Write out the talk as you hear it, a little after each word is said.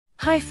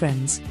Hi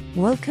friends,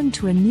 welcome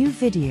to a new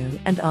video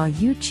and our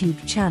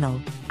YouTube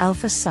channel,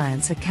 Alpha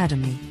Science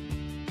Academy.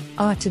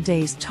 Our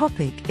today's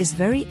topic is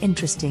very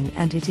interesting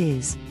and it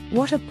is,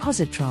 what are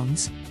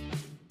positrons?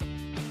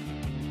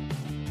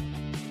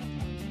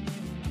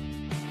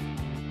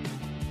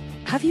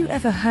 Have you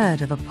ever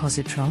heard of a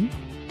positron?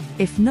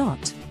 If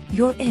not,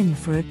 you're in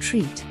for a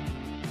treat.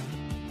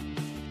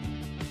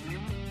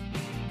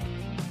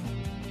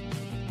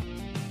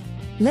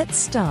 Let's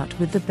start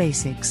with the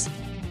basics.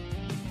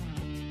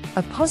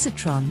 A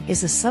positron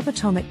is a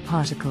subatomic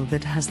particle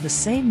that has the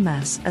same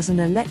mass as an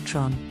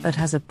electron but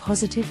has a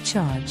positive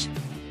charge.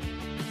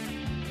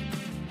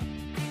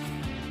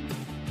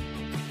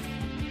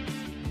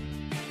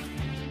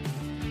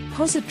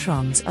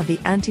 Positrons are the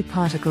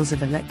antiparticles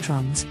of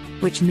electrons,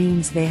 which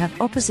means they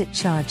have opposite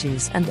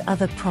charges and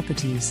other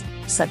properties,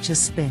 such as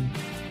spin.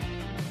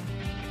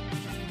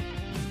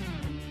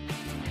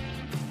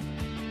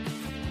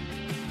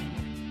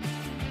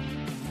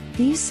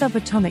 These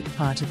subatomic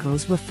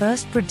particles were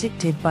first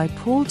predicted by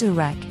Paul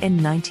Dirac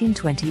in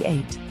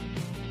 1928.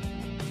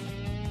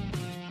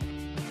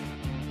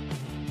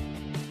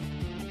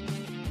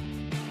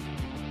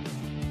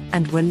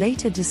 And were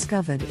later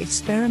discovered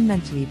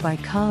experimentally by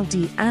Carl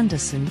D.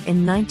 Anderson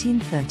in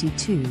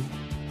 1932.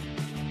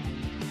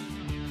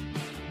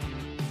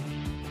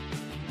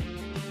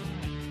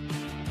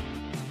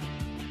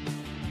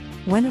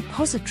 When a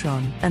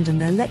positron and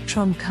an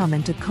electron come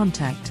into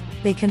contact,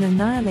 they can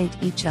annihilate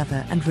each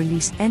other and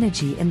release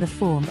energy in the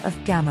form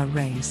of gamma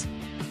rays.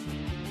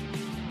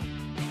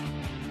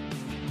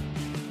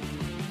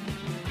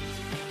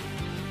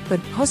 But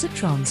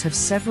positrons have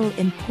several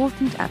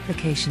important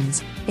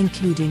applications,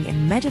 including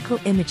in medical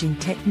imaging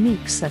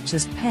techniques such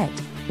as PET,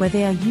 where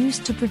they are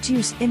used to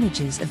produce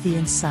images of the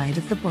inside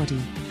of the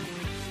body.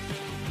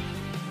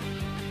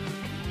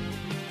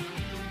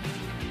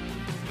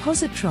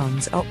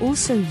 Positrons are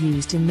also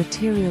used in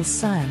materials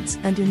science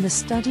and in the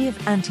study of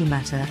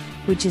antimatter,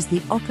 which is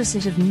the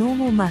opposite of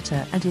normal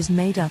matter and is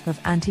made up of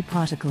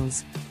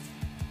antiparticles.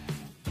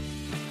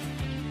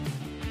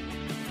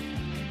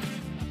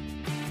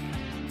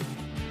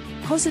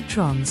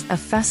 Positrons are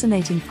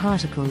fascinating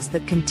particles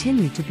that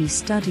continue to be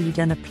studied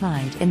and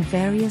applied in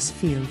various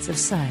fields of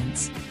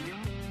science.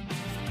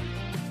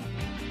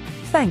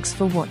 Thanks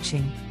for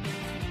watching.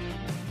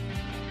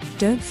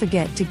 Don't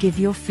forget to give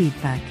your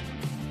feedback.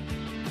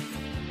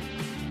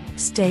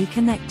 Stay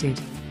connected.